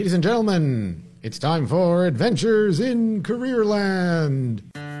Ladies and gentlemen, it's time for Adventures in Careerland.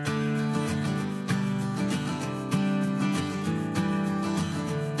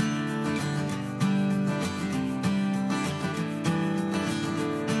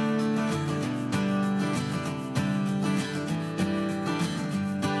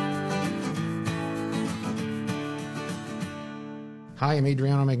 Hi, I'm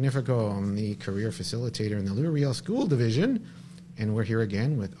Adriano Magnifico. I'm the career facilitator in the Louis-Riel School Division, and we're here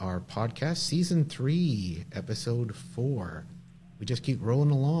again with our podcast, Season 3, Episode 4. We just keep rolling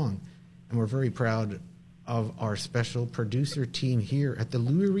along, and we're very proud of our special producer team here at the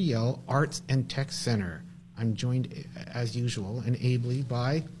Louis-Riel Arts and Tech Center. I'm joined, as usual, and ably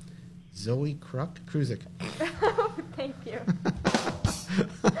by Zoe Kruk-Kruzik. Thank you.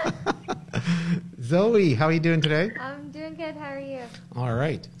 Zoe, how are you doing today? I'm doing good. How are you? All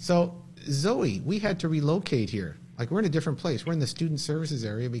right. So, Zoe, we had to relocate here. Like, we're in a different place. We're in the student services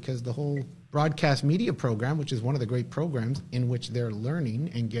area because the whole broadcast media program, which is one of the great programs in which they're learning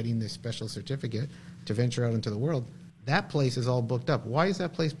and getting this special certificate to venture out into the world, that place is all booked up. Why is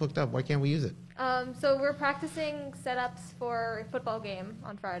that place booked up? Why can't we use it? So we're practicing setups for a football game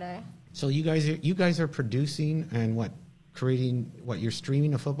on Friday. So you guys are producing and you're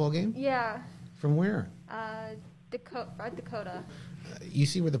streaming a football game? Yeah. From where? Dakota. You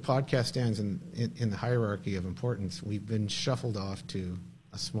see where the podcast stands in the hierarchy of importance. We've been shuffled off to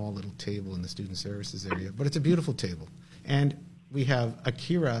a small little table in the student services area, but it's a beautiful table. And we have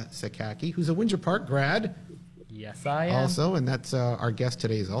Akira Sakaki, who's a Windsor Park grad. Yes, I am. Also, and that's our guest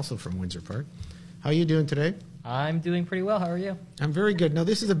today is also from Windsor Park. How are you doing today? I'm doing pretty well. How are you? I'm very good. Now,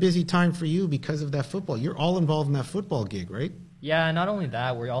 this is a busy time for you because of that football. You're all involved in that football gig, right? Yeah, not only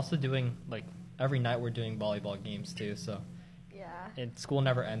that, we're also doing, every night we're doing volleyball games, too, so... Yeah. And school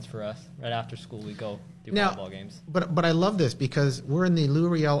never ends for us. Right after school, we go do Now, volleyball games. But I love this because we're in the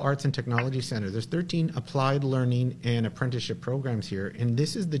Louis-Riel Arts and Technology Center. There's 13 applied learning and apprenticeship programs here, and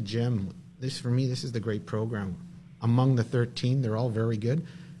this is the gem. For me, this is the great program. Among the 13, they're all very good.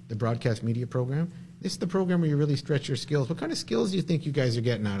 The broadcast media program. This is the program where you really stretch your skills. What kind of skills do you think you guys are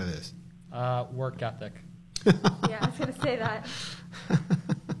getting out of this? Work ethic. Yeah, I was going to say that.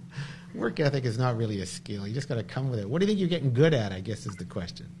 Work ethic is not really a skill. You just got to come with it. What do you think you're getting good at, I guess, is the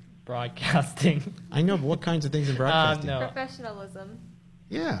question. Broadcasting. I know, but what kinds of things in broadcasting? No. Professionalism.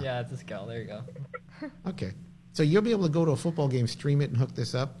 Yeah. Yeah, it's a skill. There you go. Okay. So you'll be able to go to a football game, stream it, and hook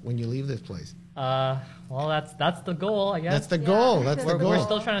this up when you leave this place. Well, that's the goal, I guess. That's the goal. Yeah. That's the goal. We're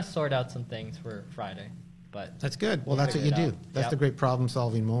still trying to sort out some things for Friday, but... That's good. Well, that's what you do. That's the great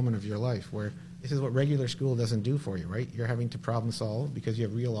problem-solving moment of your life where this is what regular school doesn't do for you, right? You're having to problem solve because you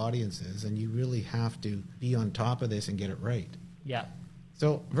have real audiences, and you really have to be on top of this and get it right. Yeah.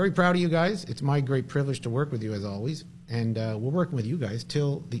 So very proud of you guys. It's my great privilege to work with you as always, and we're working with you guys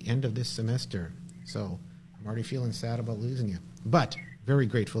till the end of this semester. So I'm already feeling sad about losing you, but very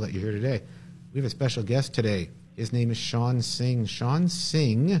grateful that you're here today. We have a special guest today. His name is Sean Singh. Sean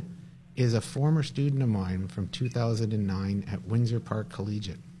Singh is a former student of mine from 2009 at Windsor Park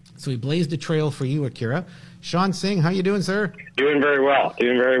Collegiate. So he blazed a trail for you, Akira. Sean Singh, how you doing, sir? Doing very well.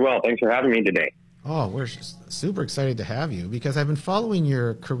 Thanks for having me today. Oh, we're super excited to have you because I've been following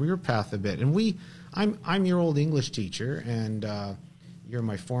your career path a bit. And I'm your old English teacher, and you're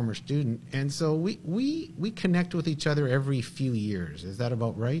my former student. And so we connect with each other every few years. Is that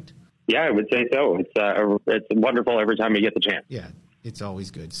about right? Yeah, I would say so. It's wonderful every time we get the chance. Yeah, it's always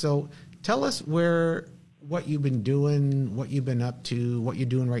good. So tell us what you've been doing, what you've been up to, what you're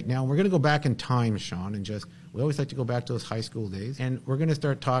doing right now. And we're going to go back in time, Sean, and we always like to go back to those high school days. And we're going to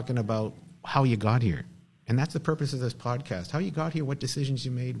start talking about how you got here. And that's the purpose of this podcast. How you got here, what decisions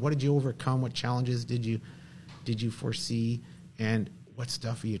you made, what did you overcome, what challenges did you foresee, and what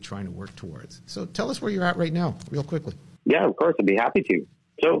stuff are you trying to work towards? So tell us where you're at right now, real quickly. Yeah, of course, I'd be happy to.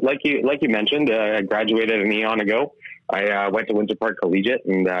 So like you mentioned, I graduated an eon ago. I went to Windsor Park Collegiate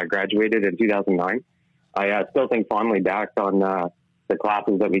and graduated in 2009. I still think fondly back on the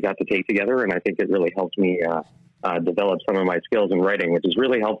classes that we got to take together, and I think it really helped me develop some of my skills in writing, which is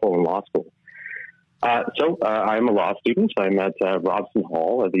really helpful in law school. So I'm a law student. I'm at Robson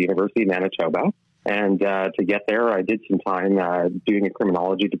Hall at the University of Manitoba, and to get there, I did some time doing a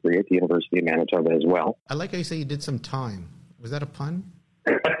criminology degree at the University of Manitoba as well. I like how you say you did some time. Was that a pun?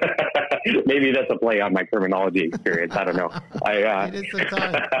 Maybe that's a play on my criminology experience. I don't know. You did some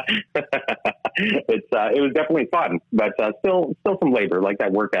time. It was definitely fun, but still some labor, like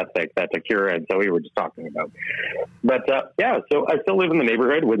that work ethic that Akira and Zoe were just talking about. But so I still live in the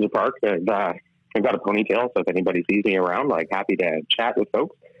neighborhood, Windsor Park. I've got a ponytail, so if anybody sees me around, happy to chat with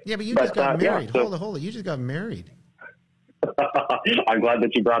folks. Yeah, but you just got married. Yeah, Hold it. You just got married. I'm glad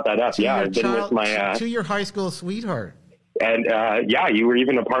that you brought that up. To Yeah, your I've been child- with my to your high school sweetheart. and yeah, you were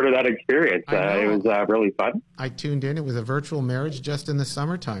even a part of that experience. I know. It was really fun. I tuned in. It was a virtual marriage just in the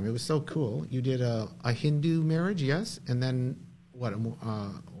summertime. It was so cool. You did a Hindu marriage, yes, and then what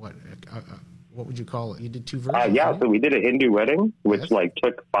would you call it? You did two versions. Yeah, right? so we did a Hindu wedding, which Yes. like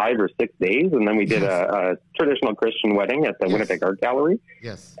took 5 or 6 days, and then we did Yes. a traditional Christian wedding at the Yes. Winnipeg Art Gallery,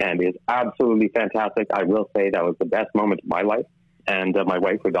 Yes. and it's absolutely fantastic. I will say that was the best moment of my life, and my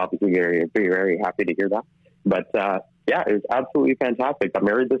wife was obviously very, very, very happy to hear that. But yeah, it was absolutely fantastic. I'm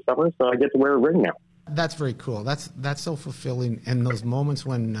married this summer, so I get to wear a ring now. That's very cool. That's so fulfilling. And those moments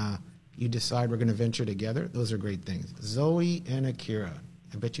when you decide we're going to venture together, those are great things. Zoe and Akira,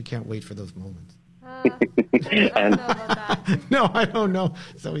 I bet you can't wait for those moments. I don't know about that. No, I don't know.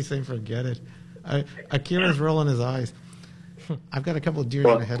 Zoe's saying forget it. Akira's rolling his eyes. I've got a couple of deers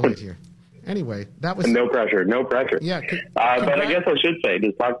in the headlight here. Anyway, that was... No pressure, no pressure. Yeah. But I guess I should say,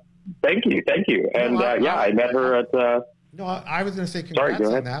 just talk. Thank you. And No, I met her at. No, I was going to say Sorry, congrats go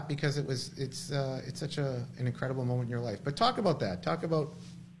on ahead. that because it's such an incredible moment in your life. But talk about that. Talk about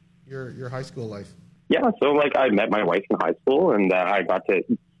your high school life. Yeah, so like I met my wife in high school, and I got to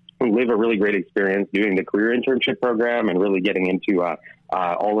live a really great experience doing the career internship program and really getting into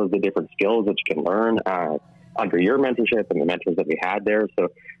all of the different skills that you can learn under your mentorship and the mentors that we had there. So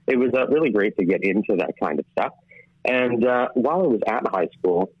it was really great to get into that kind of stuff. And while I was at high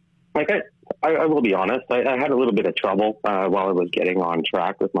school, like I will be honest, I had a little bit of trouble while I was getting on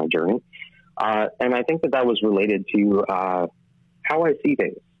track with my journey. And I think that was related to how I see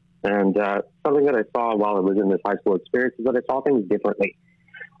things. And something that I saw while I was in this high school experience is that I saw things differently.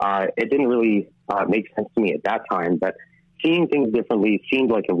 It didn't really make sense to me at that time, but seeing things differently seemed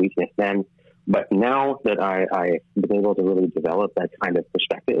like a weakness then. But now that I've been able to really develop that kind of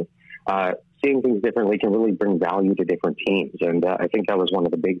perspective, seeing things differently can really bring value to different teams. And I think that was one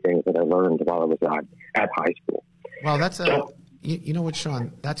of the big things that I learned while I was at high school. Well, that's you know what,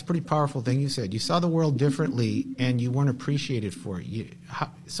 Sean? That's a pretty powerful thing you said. You saw the world differently, and you weren't appreciated for it.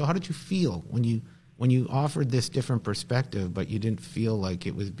 So how did you feel when you offered this different perspective, but you didn't feel like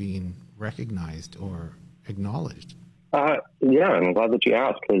it was being recognized or acknowledged? Yeah, I'm glad that you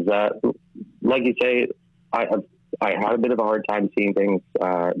asked because, like you say, I had a bit of a hard time seeing things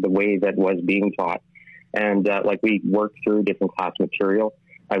the way that was being taught. And like we worked through different class material,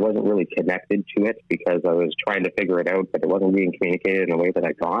 I wasn't really connected to it because I was trying to figure it out, but it wasn't being communicated in the way that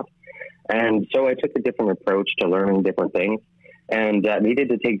I thought. And so I took a different approach to learning different things and needed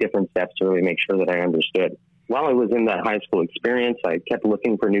to take different steps to really make sure that I understood. While I was in that high school experience, I kept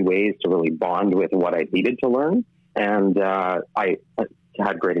looking for new ways to really bond with what I needed to learn. And I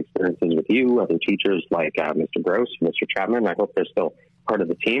had great experiences with you, other teachers like Mr. Gross, Mr. Chapman. I hope they're still part of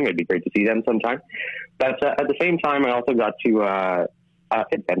the team. It'd be great to see them sometime. But at the same time, I also got to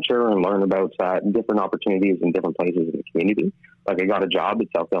adventure and learn about different opportunities in different places in the community. Like I got a job at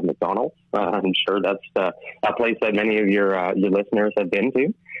Southdale McDonald's. I'm sure that's a place that many of your listeners have been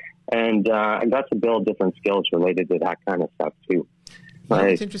to. And I got to build different skills related to that kind of stuff too. You know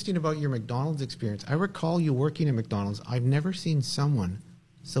what's interesting about your McDonald's experience? I recall you working at McDonald's. I've never seen someone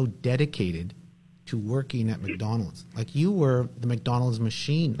so dedicated to working at McDonald's. Like you were the McDonald's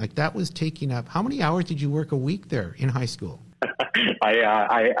machine. Like that was taking up. How many hours did you work a week there in high school?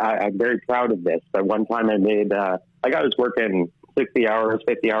 I'm very proud of this. But one time I was working 60 hours,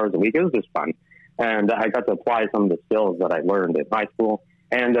 50 hours a week. It was just fun. And I got to apply some of the skills that I learned in high school.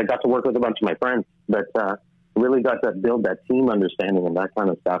 And I got to work with a bunch of my friends. But really got to build that team understanding and that kind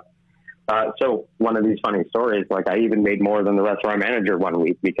of stuff. So one of these funny stories, like I even made more than the restaurant manager one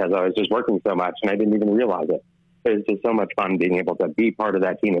week because I was just working so much and I didn't even realize it. It was just so much fun being able to be part of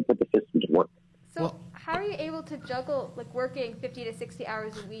that team and put the system to work. So how are you able to juggle like working 50 to 60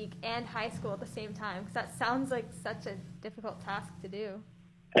 hours a week and high school at the same time? Because that sounds like such a difficult task to do.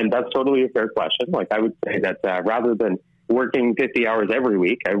 And that's totally a fair question. Like I would say that rather than working 50 hours every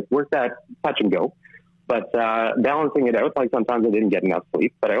week, I worked at touch and go. But balancing it out, like sometimes I didn't get enough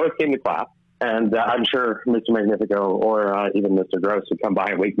sleep, but I always came to class. And I'm sure Mr. Magnifico or even Mr. Gross would come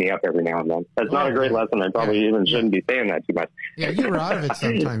by and wake me up every now and then. That's not a great lesson. I probably shouldn't be saying that too much. Yeah, you were out of it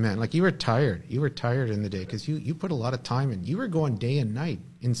sometime, man. Like you were tired. You were tired in the day because you put a lot of time in. You were going day and night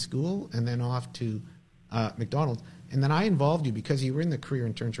in school and then off to McDonald's. And then I involved you because you were in the career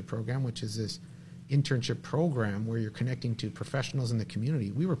internship program, which is this internship program where you're connecting to professionals in the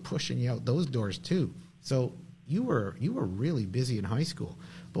community. We were pushing you out those doors too. So you were really busy in high school.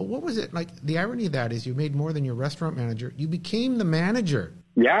 But what was it like? The irony of that is you made more than your restaurant manager. You became the manager.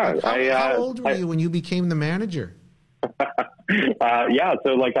 Yeah. Like how old were you when you became the manager?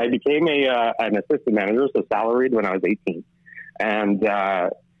 So like I became an assistant manager, so salaried when I was 18. And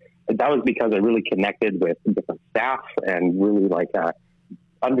that was because I really connected with different staff and really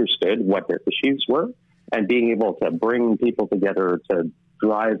understood what their issues were, and being able to bring people together to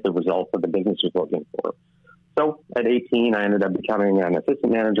drive the results that the business was looking for. So at 18, I ended up becoming an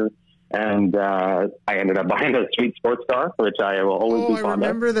assistant manager, and I ended up buying a sweet sports car, which I will always be fond of.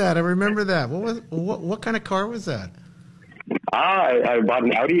 I remember that. What kind of car was that? I bought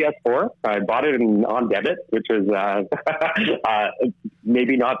an Audi S4. I bought it on debit, which was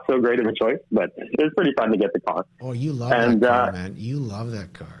maybe not so great of a choice, but it was pretty fun to get the car. Oh, you love that car, man. You love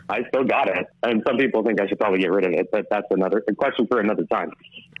that car. I still got it. And some people think I should probably get rid of it, but that's a question for another time.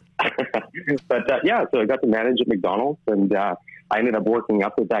 But so I got to manage at McDonald's, and I ended up working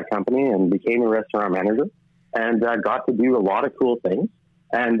up with that company and became a restaurant manager, and got to do a lot of cool things.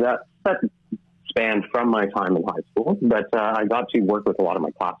 And that spanned from my time in high school, but I got to work with a lot of my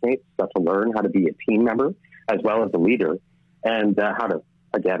classmates, got to learn how to be a team member as well as a leader, and how to,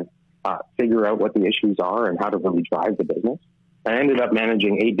 again, figure out what the issues are and how to really drive the business. I ended up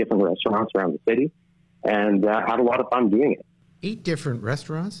managing 8 different restaurants around the city, and had a lot of fun doing it. 8 different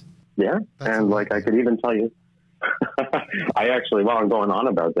restaurants? Yeah, and I could even tell you, I actually, while I'm going on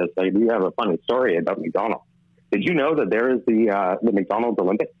about this, I do have a funny story about McDonald's. Did you know that there is the McDonald's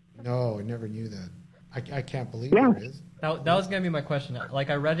Olympics? No, I never knew that. I can't believe it is. That was going to be my question.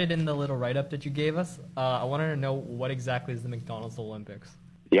 I read it in the little write-up that you gave us. I wanted to know what exactly is the McDonald's Olympics.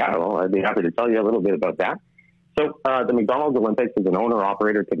 Yeah, well, I'd be happy to tell you a little bit about that. So the McDonald's Olympics is an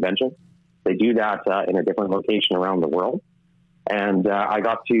owner-operator convention. They do that in a different location around the world. And I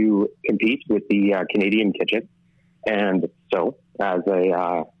got to compete with the Canadian Kitchen. And so as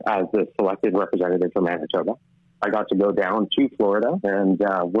the selected representative from Manitoba, I got to go down to Florida and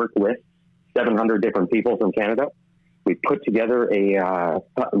work with 700 different people from Canada. We put together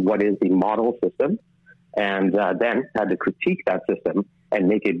what is the model system, and then had to critique that system and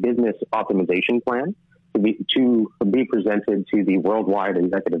make a business optimization plan to be presented to the worldwide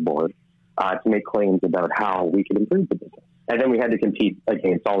executive board to make claims about how we could improve the business. And then we had to compete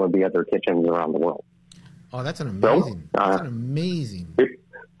against all of the other kitchens around the world. Oh, that's an amazing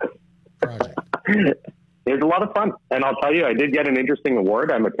project. It was a lot of fun. And I'll tell you, I did get an interesting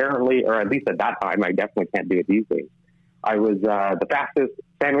award. I'm apparently, or at least at that time, I definitely can't do it these days. I was the fastest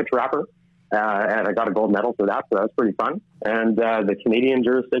sandwich wrapper, and I got a gold medal for that, so that was pretty fun. And the Canadian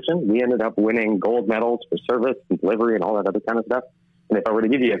jurisdiction, we ended up winning gold medals for service and delivery and all that other kind of stuff. And if I were to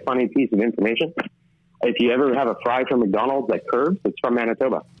give you a funny piece of information, if you ever have a fry from McDonald's at Curbs, it's from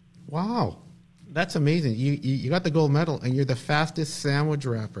Manitoba. Wow. That's amazing. You got the gold medal, and you're the fastest sandwich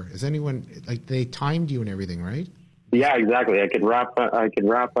wrapper. Is anyone, they timed you and everything, right? Yeah, exactly. I could wrap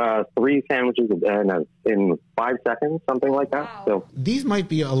 3 sandwiches in 5 seconds, something like that. Wow. So these might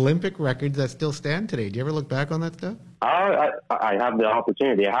be Olympic records that still stand today. Do you ever look back on that stuff? I have the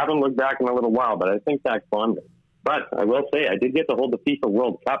opportunity. I haven't looked back in a little while, but I think that's fun. But I will say, I did get to hold the FIFA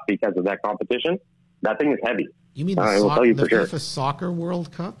World Cup because of that competition. That thing is heavy. You mean the FIFA Soccer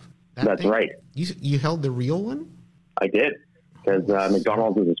World Cup? That's right. You held the real one? I did, because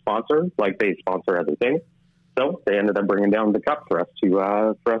McDonald's is a sponsor, like they sponsor everything. So they ended up bringing down the cup for us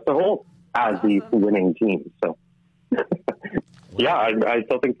to hold as the winning team. So, yeah, I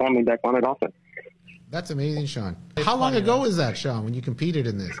still think fondly back on it often. That's amazing, Sean. How long ago was that, Sean, when you competed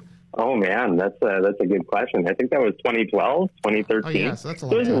in this? Oh man, that's a good question. I think that was 2012, 2013. Oh, yeah, so that's a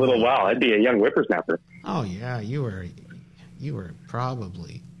long time. It was a little while. I'd be a young whippersnapper. Oh yeah, you were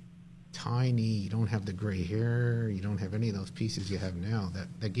probably tiny. You don't have the gray hair. You don't have any of those pieces you have now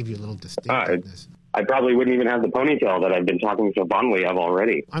that give you a little distinctiveness. I probably wouldn't even have the ponytail that I've been talking so fondly of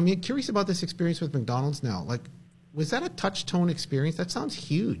already. I'm curious about this experience with McDonald's now. Was that a touch tone experience? That sounds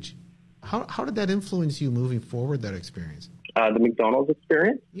huge. How did that influence you moving forward, that experience? The McDonald's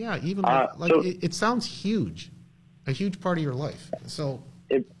experience? Yeah, even it sounds huge. A huge part of your life. So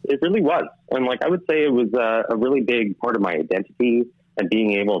it really was. And I would say it was a really big part of my identity, and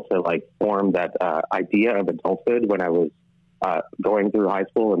being able to form that idea of adulthood when I was going through high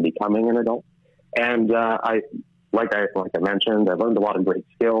school and becoming an adult. And I mentioned, I learned a lot of great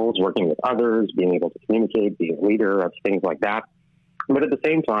skills working with others, being able to communicate, being a leader, things like that. But at the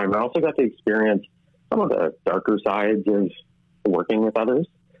same time, I also got to experience some of the darker sides of working with others.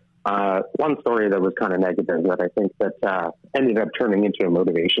 One story that was kind of negative that I think that ended up turning into a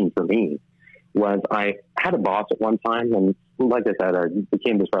motivation for me was I had a boss at one time, and like I said, I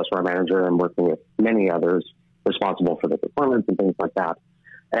became this restaurant manager and working with many others responsible for the performance and things like that.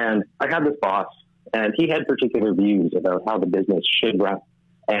 And I had this boss, and he had particular views about how the business should run,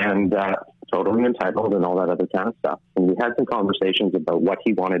 and totally entitled and all that other kind of stuff. And we had some conversations about what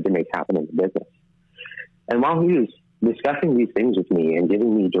he wanted to make happen in the business. And while he was discussing these things with me and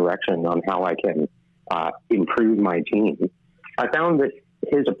giving me direction on how I can improve my team, I found that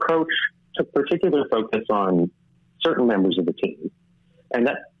his approach took particular focus on certain members of the team. And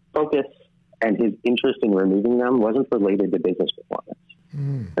that focus and his interest in removing them wasn't related to business performance.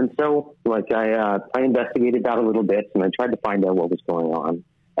 And so, I investigated that a little bit, and I tried to find out what was going on.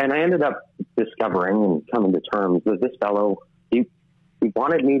 And I ended up discovering and coming to terms that this fellow, he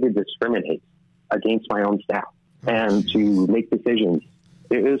wanted me to discriminate against my own staff and to make decisions.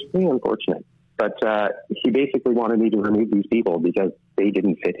 It was pretty unfortunate. But he basically wanted me to remove these people because they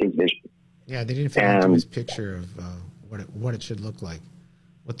didn't fit his vision. Yeah, they didn't fit into his picture of what it should look like,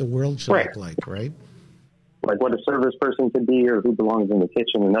 what the world should look like, right? Like what a service person could be, or who belongs in the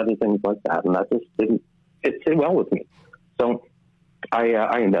kitchen, and other things like that. And that just didn't fit well with me. So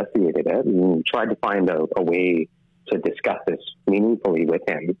I investigated it and tried to find a way to discuss this meaningfully with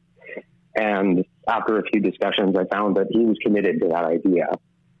him. And after a few discussions, I found that he was committed to that idea,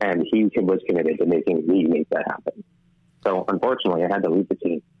 and he was committed to making me make that happen. So unfortunately, I had to leave the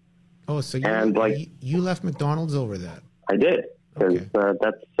team. Oh, so you left McDonald's over that? I did, because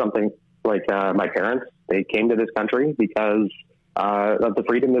that's something my parents, they came to this country because of the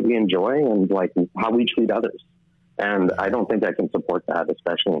freedom that we enjoy and how we treat others. And I don't think I can support that,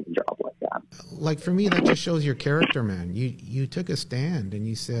 especially in a job like that. Like for me, that just shows your character, man. You took a stand and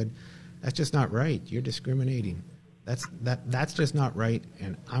you said, that's just not right. You're discriminating. That's just not right,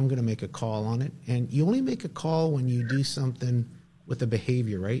 and I'm going to make a call on it. And you only make a call when you do something with a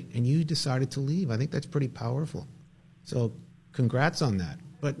behavior, right? And you decided to leave. I think that's pretty powerful. So congrats on that.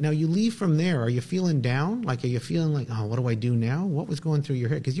 But now you leave from there. Are you feeling down? Are you feeling like, oh, what do I do now? What was going through your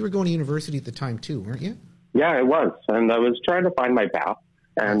head? Because you were going to university at the time too, weren't you? Yeah, it was. And I was trying to find my path.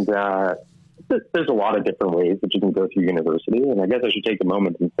 And there's a lot of different ways that you can go through university. And I guess I should take a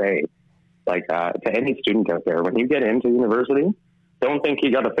moment and say, to any student out there, when you get into university, don't think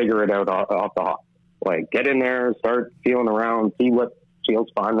you got to figure it out off the hop. Get in there, start feeling around, see what feels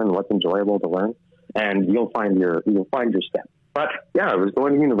fun and what's enjoyable to learn, and you'll find your step. But yeah, I was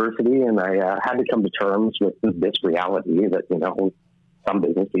going to university, and I had to come to terms with this reality that some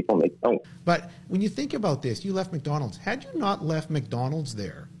business people make. But when you think about this, you left McDonald's. Had you not left McDonald's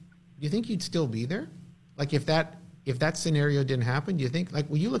there, do you think you'd still be there? If that scenario didn't happen, do you think,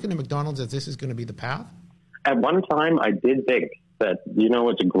 were you looking at McDonald's as this is going to be the path? At one time, I did think that,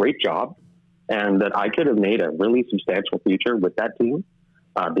 it's a great job and that I could have made a really substantial future with that team,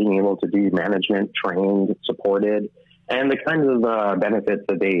 being able to do management, trained, supported, and the kinds of benefits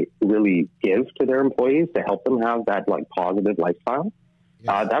that they really give to their employees to help them have that positive lifestyle.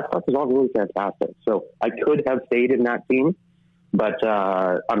 Yes. That stuff is all really fantastic. So I could have stayed in that team. But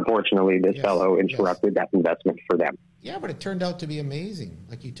unfortunately, this fellow interrupted that investment for them. Yeah, but it turned out to be amazing.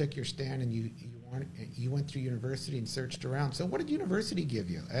 You took your stand and you went through university and searched around. So what did university give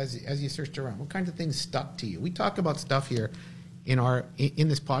you as you searched around? What kinds of things stuck to you? We talk about stuff here in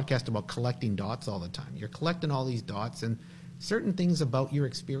this podcast about collecting dots all the time. You're collecting all these dots, and certain things about your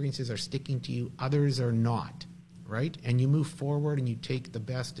experiences are sticking to you. Others are not, right? And you move forward and you take the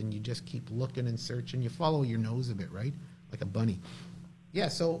best and you just keep looking and searching. You follow your nose a bit, right? Like a bunny. Yeah,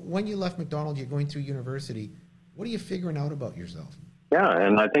 so when you left McDonald's, you're going through university. What are you figuring out about yourself? Yeah,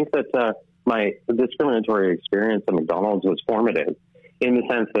 and I think that my discriminatory experience at McDonald's was formative in the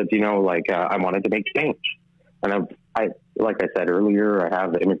sense that, I wanted to make change. And I like I said earlier, I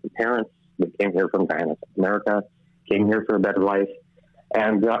have immigrant parents that came here from Guyana, South America, came here for a better life.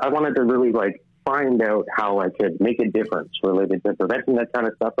 And I wanted to really find out how I could make a difference related to preventing that kind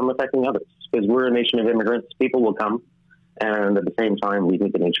of stuff from affecting others. Because we're a nation of immigrants, people will come. And at the same time, we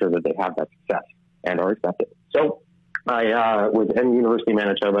need to make sure that they have that success and are accepted. So I was in University of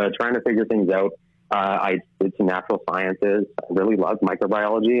Manitoba trying to figure things out. I did some natural sciences. I really loved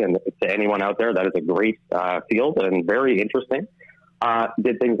microbiology. And to anyone out there, that is a great field and very interesting.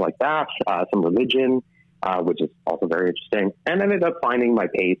 Did things like that, some religion, which is also very interesting. And ended up finding my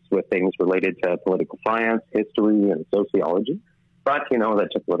pace with things related to political science, history, and sociology. But, that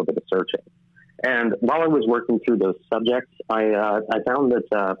took a little bit of searching. And while I was working through those subjects, I found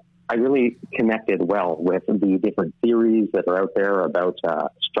that I really connected well with the different theories that are out there about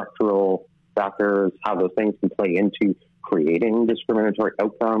structural factors, how those things can play into creating discriminatory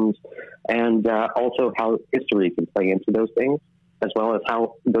outcomes, and also how history can play into those things, as well as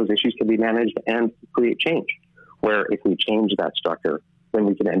how those issues can be managed and create change, where if we change that structure, then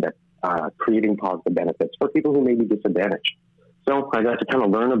we can end up creating positive benefits for people who may be disadvantaged. So I got to kind of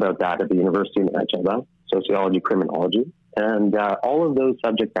learn about that at the University of Manitoba, sociology, criminology, and all of those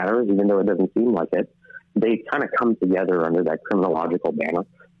subject matters, even though it doesn't seem like it, they kind of come together under that criminological banner.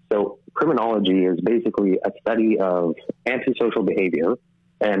 So criminology is basically a study of antisocial behavior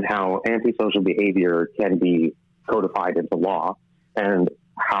and how antisocial behavior can be codified into law, and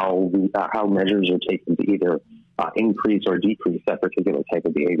how measures are taken to either increase or decrease that particular type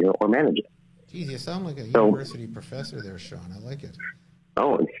of behavior or manage it. Geez, you sound like a university professor there, Sean. I like it.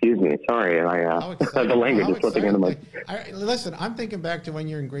 Oh, excuse me. Sorry. The language is slipping into my... Listen, I'm thinking back to when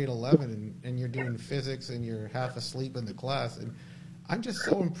you're in grade 11 and you're doing physics and you're half asleep in the class. And I'm just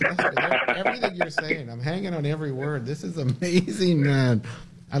so impressed with everything you're saying. I'm hanging on every word. This is amazing, man.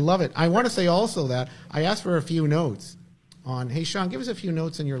 I love it. I want to say also that I asked for a few notes on, hey, Sean, give us a few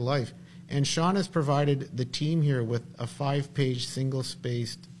notes in your life. And Sean has provided the team here with a 5-page,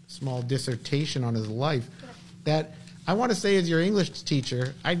 single-spaced, small dissertation on his life that I want to say, as your English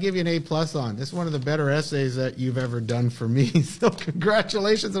teacher, I'd give you an A+ on. This is one of the better essays that you've ever done for me. So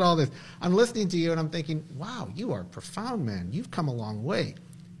congratulations on all this. I'm listening to you and I'm thinking, wow, you are profound, man. You've come a long way.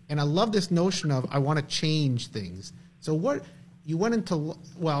 And I love this notion of I want to change things. So what you went into,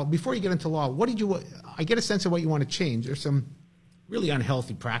 well, before you get into law, what did you, I get a sense of what you want to change. There's some really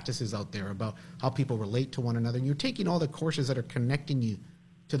unhealthy practices out there about how people relate to one another. And you're taking all the courses that are connecting you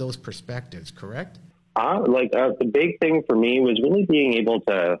to those perspectives, correct? The big thing for me was really being able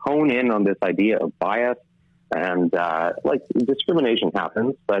to hone in on this idea of bias, and discrimination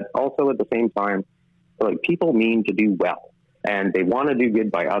happens, but also at the same time, people mean to do well, and they want to do good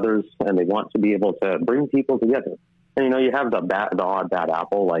by others, and they want to be able to bring people together. And you have the odd bad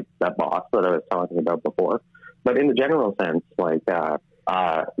apple, like that boss that I was talking about before. But in the general sense,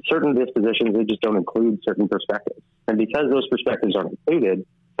 certain dispositions, they just don't include certain perspectives, and because those perspectives aren't included,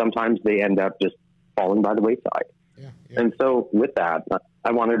 sometimes they end up just falling by the wayside. Yeah. And so with that,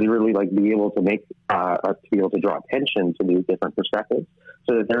 I wanted to really be able to make to be able to draw attention to these different perspectives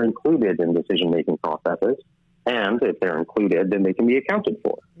so that they're included in decision-making processes. And if they're included, then they can be accounted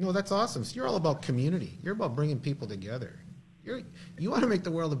for. No, that's awesome. So you're all about community. You're about bringing people together. You want to make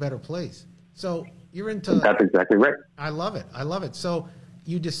the world a better place. So you're into... That's exactly right. I love it. I love it. So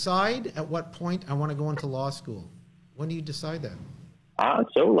you decide at what point I want to go into law school. When do you decide that?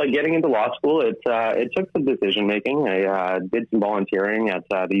 Getting into law school, it took some decision making. I did some volunteering at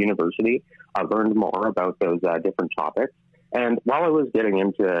the university. I learned more about those different topics. And while I was getting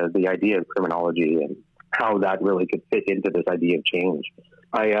into the idea of criminology and how that really could fit into this idea of change,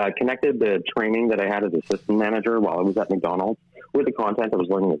 I connected the training that I had as assistant manager while I was at McDonald's with the content I was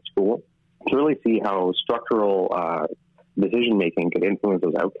learning at school to really see how structural decision making could influence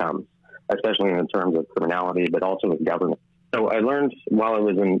those outcomes, especially in terms of criminality, but also in governance. So I learned while I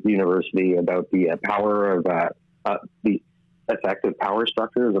was in university about the power of the effective power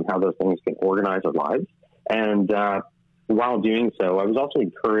structures and how those things can organize our lives. And while doing so, I was also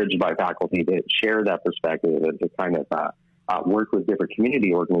encouraged by faculty to share that perspective and to kind of work with different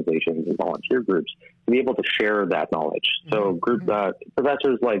community organizations and volunteer groups to be able to share that knowledge. So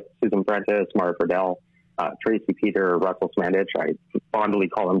professors like Susan Prentice, Mara Friedel, Tracy Peter, Russell Smandich, I fondly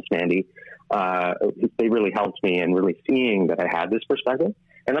call him Smandy. They really helped me in really seeing that I had this perspective.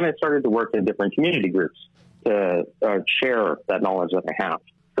 And then I started to work in different community groups to share that knowledge that I have.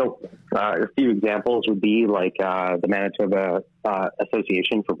 So a few examples would be the Manitoba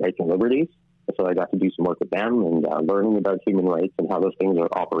Association for Rights and Liberties. So I got to do some work with them and learning about human rights and how those things are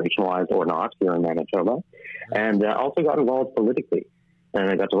operationalized or not here in Manitoba. And also got involved politically. And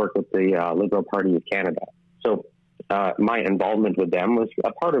I got to work with the Liberal Party of Canada. So my involvement with them was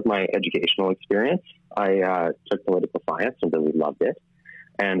a part of my educational experience. I took political science and really loved it.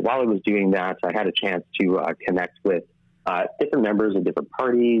 And while I was doing that, I had a chance to connect with different members of different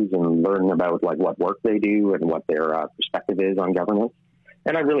parties and learn about what work they do and what their perspective is on governance.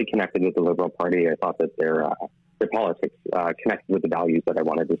 And I really connected with the Liberal Party. I thought that their politics connected with the values that I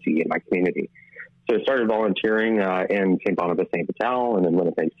wanted to see in my community. So I started volunteering in St. Boniface St. Vital and in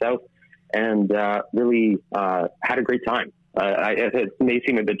Winnipeg South, and really had a great time. It may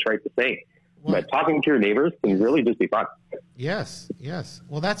seem a bit trite to say, but talking to your neighbors can really just be fun. Yes.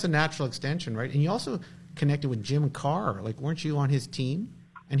 Well, that's a natural extension, right? And you also connected with Jim Carr. Weren't you on his team?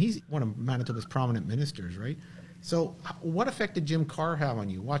 And he's one of Manitoba's prominent ministers, right? So what effect did Jim Carr have on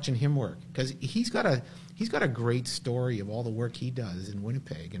you, watching him work? Because he's got a great story of all the work he does in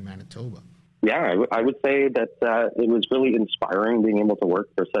Winnipeg and Manitoba. Yeah, I would say that it was really inspiring being able to work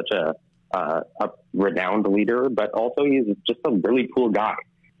for such a renowned leader, but also he's just a really cool guy.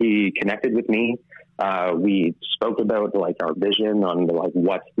 He connected with me. We spoke about our vision on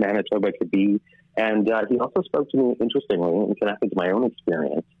what Manitoba could be, and he also spoke to me interestingly and connected to my own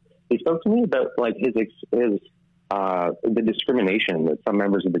experience. He spoke to me about the discrimination that some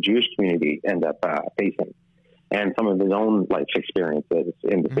members of the Jewish community end up facing. and some of his own life experiences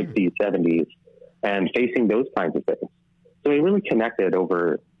in the 60s, 70s, and facing those kinds of things. So he really connected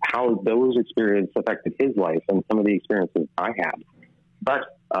over how those experiences affected his life and some of the experiences I had. But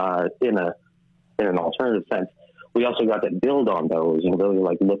in an alternative sense, we also got to build on those and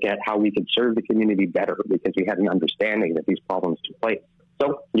really look at how we could serve the community better, because we had an understanding that these problems took place.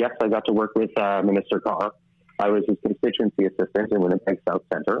 So yes, I got to work with Minister Carr. I was his constituency assistant in Winnipeg South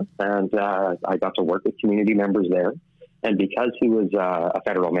Centre, and I got to work with community members there. And because he was a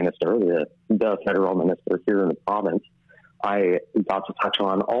federal minister, the federal minister here in the province, I got to touch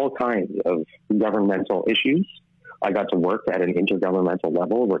on all kinds of governmental issues. I got to work at an intergovernmental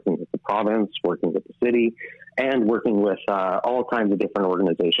level, working with the province, working with the city, and working with all kinds of different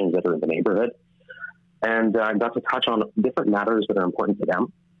organizations that are in the neighborhood. And I got to touch on different matters that are important to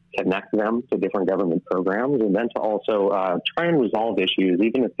them, connect them to different government programs, and then to also try and resolve issues,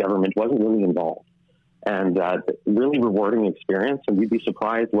 even if government wasn't really involved. And really rewarding experience. And you'd be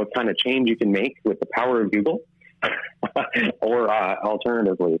surprised what kind of change you can make with the power of Google, or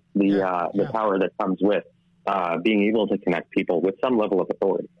alternatively, the power that comes with being able to connect people with some level of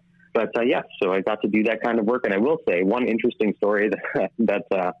authority. But yes, so I got to do that kind of work. And I will say one interesting story that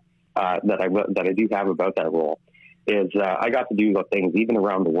I do have about that role is I got to do things even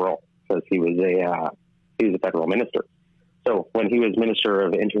around the world, because he was a federal minister. So when he was Minister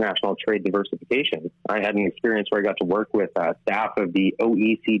of International Trade Diversification, I had an experience where I got to work with staff of the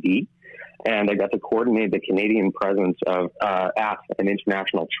OECD, and I got to coordinate the Canadian presence of at an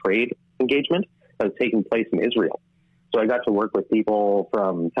international trade engagement that was taking place in Israel. So I got to work with people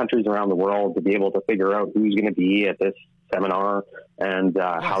from countries around the world to be able to figure out who's going to be at this seminar and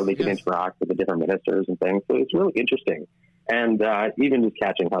how they can interact with the different ministers and things. So it's really interesting. And even just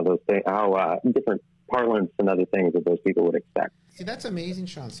catching how different parlance and other things that those people would expect. See, that's amazing,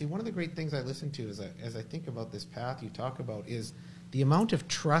 Sean. See, one of the great things I listen to as I think about this path you talk about is the amount of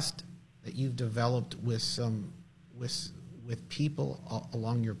trust that you've developed with people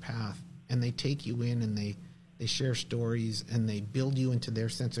along your path, and they take you in and they share stories and they build you into their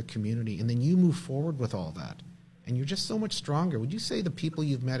sense of community, and then you move forward with all that, and you're just so much stronger. Would you say the people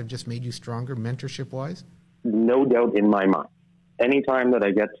you've met have just made you stronger, mentorship-wise? No doubt in my mind. Anytime that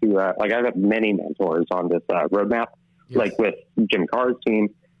I get to, I've got many mentors on this roadmap, like with Jim Carr's team,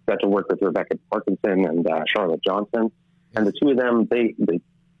 got to work with Rebecca Parkinson and Charlotte Johnson. And the two of them, they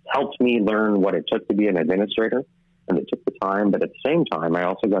helped me learn what it took to be an administrator, and they took the time. But at the same time, I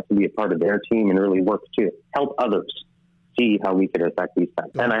also got to be a part of their team and really work to help others see how we could affect these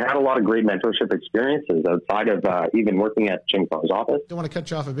things. And I had a lot of great mentorship experiences outside of even working at Jim Carr's office. I don't want to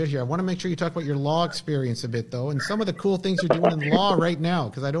cut you off a bit here. I want to make sure you talk about your law experience a bit, though, and some of the cool things you're doing in law right now,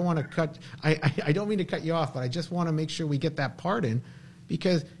 because I don't want to I don't mean to cut you off, but I just want to make sure we get that part in,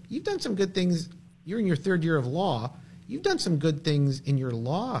 because you've done some good things. You're in your third year of law. You've done some good things in your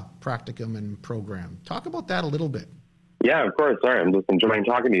law practicum and program. Talk about that a little bit. Yeah, of course. Sorry, I'm just enjoying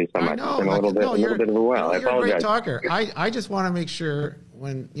talking to you so much. I know, a little bit of a while. I apologize. You're a great talker. I just want to make sure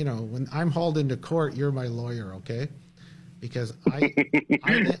when I'm hauled into court, you're my lawyer, okay? Because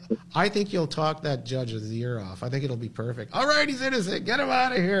I think you'll talk that judge's ear off. I think it'll be perfect. All right, he's innocent. Get him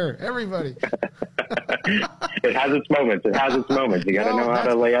out of here, everybody. It has its moments. You got to know how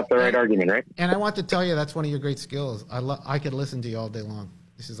to lay up the right argument, right? And I want to tell you that's one of your great skills. I could listen to you all day long.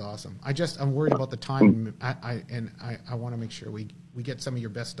 This is awesome. I'm worried about the time, I want to make sure we get some of your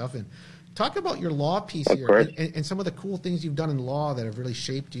best stuff in. Talk about your law piece here and some of the cool things you've done in law that have really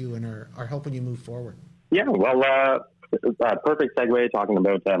shaped you and are helping you move forward. Yeah, well, perfect segue talking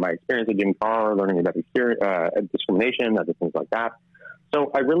about my experience at Jim Carr, learning about discrimination, other things like that.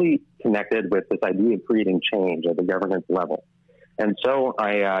 So I really connected with this idea of creating change at the governance level. And so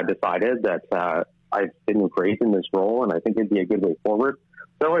I decided that I've been great in this role, and I think it'd be a good way forward.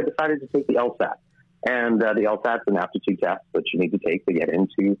 So I decided to take the LSAT. And the LSAT's an aptitude test that you need to take to get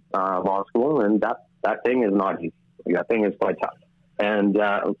into law school, and that thing is not easy. That thing is quite tough. And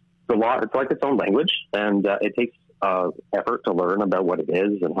the law, it's like its own language, and it takes effort to learn about what it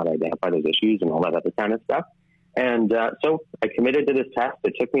is and how to identify those issues and all that other kind of stuff. And so I committed to this test.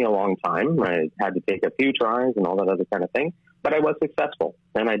 It took me a long time. I had to take a few tries and all that other kind of thing, but I was successful,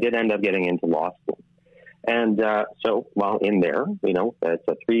 and I did end up getting into law school. And so while in there, it's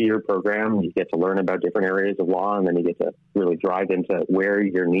a 3-year program. You get to learn about different areas of law, and then you get to really drive into where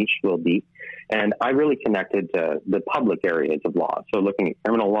your niche will be. And I really connected to the public areas of law. So looking at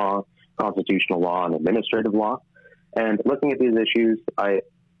criminal law, constitutional law, and administrative law. And looking at these issues, I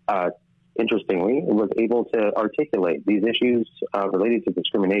interestingly was able to articulate these issues related to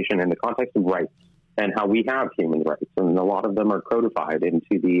discrimination in the context of rights and how we have human rights. And a lot of them are codified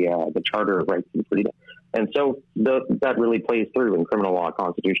into the Charter of Rights and And so that really plays through in criminal law,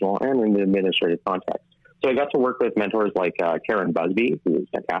 constitutional, and in the administrative context. So I got to work with mentors like Karen Busby, who is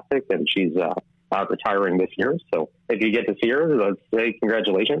fantastic, and she's retiring this year. So if you get to see her, let's say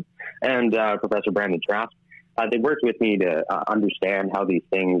congratulations. And Professor Brandon Trask. They worked with me to understand how these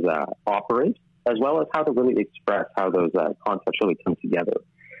things operate, as well as how to really express how those concepts really come together.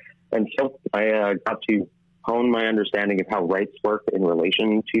 And so I got to hone my understanding of how rights work in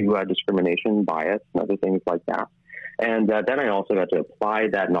relation to discrimination, bias, and other things like that. And then I also got to apply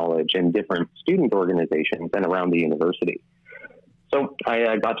that knowledge in different student organizations and around the university. So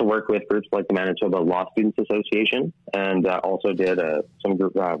I got to work with groups like the Manitoba Law Students Association, and also did some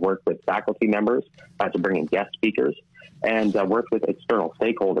group work with faculty members to bring in guest speakers, and worked with external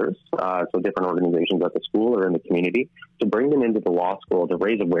stakeholders, so different organizations at the school or in the community, to bring them into the law school to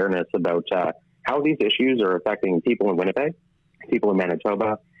raise awareness about how these issues are affecting people in Winnipeg, people in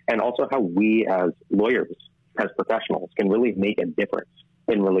Manitoba, and also how we as lawyers, as professionals, can really make a difference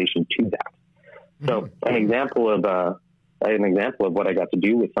in relation to that. So an example of what I got to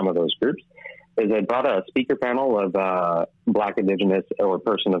do with some of those groups is I brought a speaker panel of Black, Indigenous, or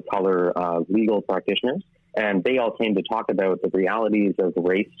person of color legal practitioners, and they all came to talk about the realities of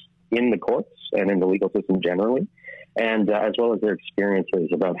race in the courts and in the legal system generally, and as well as their experiences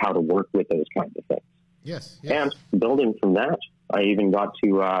about how to work with those kinds of things. Yes. And building from that, I even got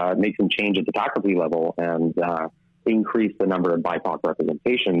to make some change at the faculty level and increase the number of BIPOC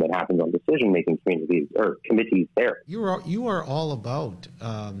representation that happens on decision-making communities or committees there. You are all about,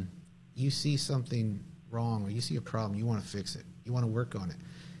 you see something wrong or you see a problem, you want to fix it. You want to work on it.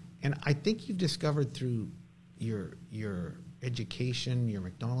 And I think you've discovered through your education, your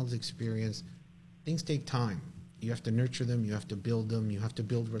McDonald's experience, things take time. You have to nurture them, you have to build them, you have to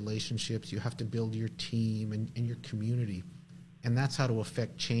build relationships, you have to build your team and your community. And that's how to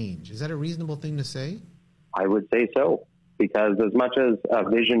affect change. Is that a reasonable thing to say? I would say so, because as much as a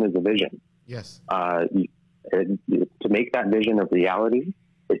vision is a vision, yes, to make that vision a reality,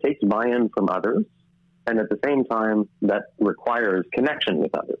 it takes buy-in from others. And at the same time, that requires connection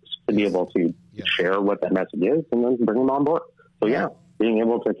with others to be able to share what that message is and then bring them on board. So yeah, being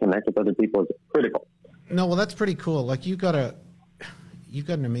able to connect with other people is critical. No, well, that's pretty cool. Like you've got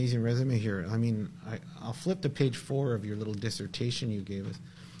an amazing resume here. I mean, I'll flip to page 4 of your little dissertation you gave us,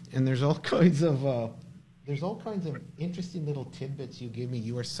 and there's all kinds of interesting little tidbits you give me.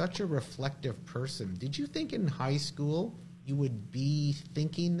 You are such a reflective person. Did you think in high school you would be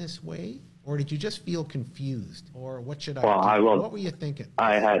thinking this way, or did you just feel confused, or what should I do? What were you thinking?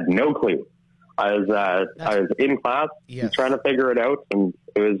 I had no clue. I was in class trying to figure it out, and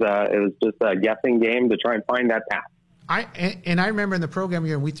it was just a guessing game to try and find that path. I remember in the program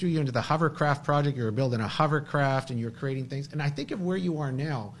year, we threw you into the hovercraft project. You were building a hovercraft, and you were creating things. And I think of where you are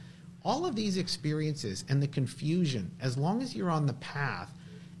now. All of these experiences and the confusion, as long as you're on the path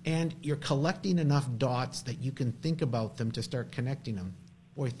and you're collecting enough dots that you can think about them to start connecting them,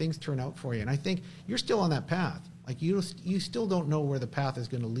 boy, things turn out for you. And I think you're still on that path. Like you still don't know where the path is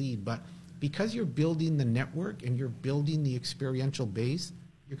going to lead, but because you're building the network and you're building the experiential base,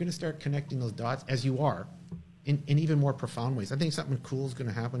 you're going to start connecting those dots as you are in even more profound ways. I think something cool is going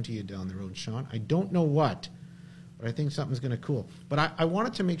to happen to you down the road, Sean. I don't know what, but I think something's going to cool. But I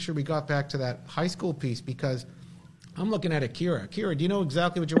wanted to make sure we got back to that high school piece because I'm looking at Akira. Akira, do you know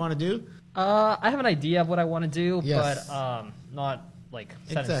exactly what you want to do? I have an idea of what I want to do, yes. but not like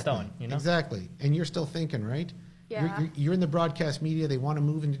set in stone. You know? Exactly. And you're still thinking, right? Yeah. You're in the broadcast media. They want to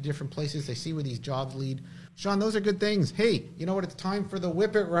move into different places. They see where these jobs lead. Sean, those are good things. Hey, you know what? It's time for the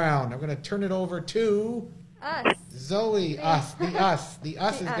Whip It round. I'm going to turn it over to us. Zoe. Us. The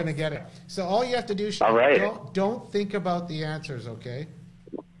us is going to get it. So all you have to do, Sean, all right. don't think about the answers, okay?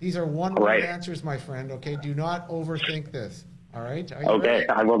 These are one-word answers, my friend, okay? Do not overthink this, all right? Are you ready?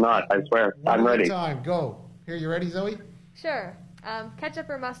 I will not. I swear. I'm ready. Time. Go. Here, you ready, Zoe? Sure. Ketchup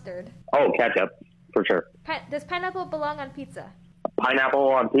or mustard? Oh, ketchup, for sure. Does pineapple belong on pizza? Pineapple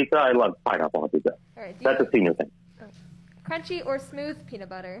on pizza? I love pineapple on pizza. All right. That's a senior thing. Crunchy or smooth peanut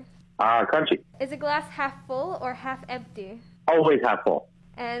butter? Crunchy. Is a glass half full or half empty? Always half full.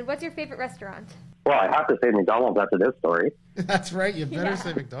 And what's your favorite restaurant? Well, I have to say McDonald's after this story. That's right. You better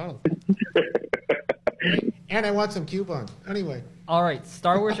say McDonald's. And I want some coupons. Anyway. All right.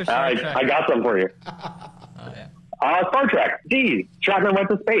 Star Wars or Star Trek? I got some for you. Star Trek. Geez. Shatner went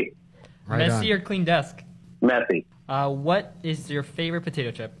to space. Right Messy on. or clean desk? Messy. What is your favorite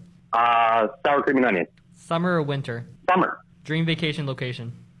potato chip? Sour cream and onion. Summer or winter? Summer. Dream vacation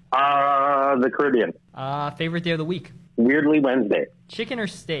location? The Caribbean. Favorite day of the week? Weirdly Wednesday. Chicken or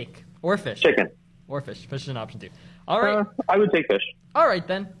steak? Or fish? Chicken. Or fish. Fish is an option too. All right. I would take fish. All right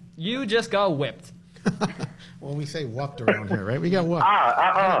then. You just got whipped. Well, we say whooped around here, right? We got whooped.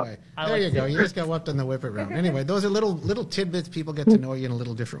 Anyway, I there like you go. it. You just got whooped on the whip it round. Anyway, those are little tidbits. People get to know you in a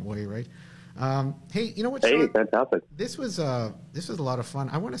little different way, right? Hey, you know what, Hey, Sean? fantastic. This was a lot of fun.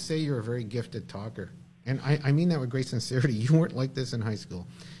 I want to say you're a very gifted talker, and I mean that with great sincerity. You weren't like this in high school.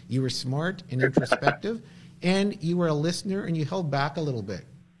 You were smart and introspective, and you were a listener, and you held back a little bit.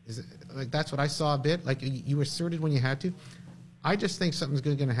 That's what I saw a bit. Like you asserted when you had to. I just think something's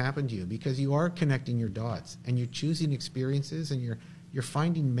going to happen to you because you are connecting your dots, and you're choosing experiences, and you're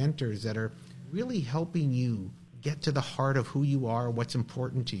finding mentors that are really helping you get to the heart of who you are, what's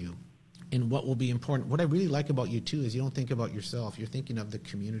important to you, and what will be important. What I really like about you, too, is you don't think about yourself. You're thinking of the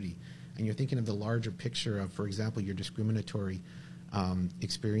community, and you're thinking of the larger picture of, for example, your discriminatory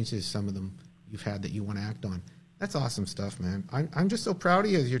experiences, some of them you've had that you want to act on. That's awesome stuff, man. I'm just so proud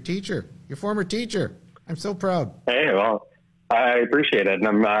of you as your teacher, your former teacher. I'm so proud. Hey, well, I appreciate it, and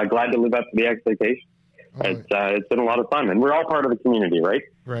I'm glad to live up to the expectation. It's been a lot of fun, and we're all part of the community, right?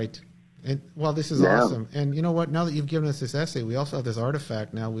 Right. And well, this is awesome. And you know what? Now that you've given us this essay, we also have this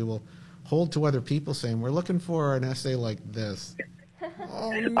artifact. Now we will hold to other people saying we're looking for an essay like this.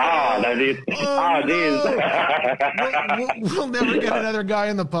 Oh, no. Geez. We'll never get another guy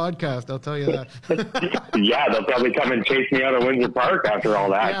in the podcast. I'll tell you that. Yeah, they'll probably come and chase me out of Windsor Park after all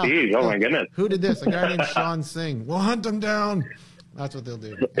that. Yeah. Jeez, oh my goodness. Who did this? A guy named Sean Singh. We'll hunt him down. That's what they'll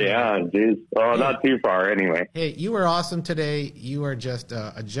do. Yeah, geez. Oh, not too far anyway. Hey, you were awesome today. You are just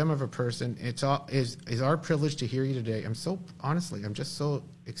a gem of a person. It's our privilege to hear you today. I'm just so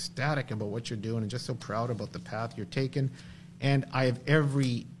ecstatic about what you're doing and just so proud about the path you're taking. And I have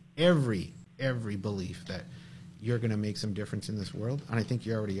every belief that you're going to make some difference in this world. And I think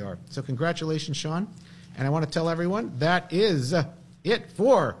you already are. So congratulations, Sean. And I want to tell everyone that is it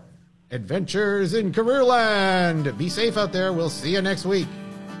for Adventures in Careerland. Be safe out there. We'll see you next week.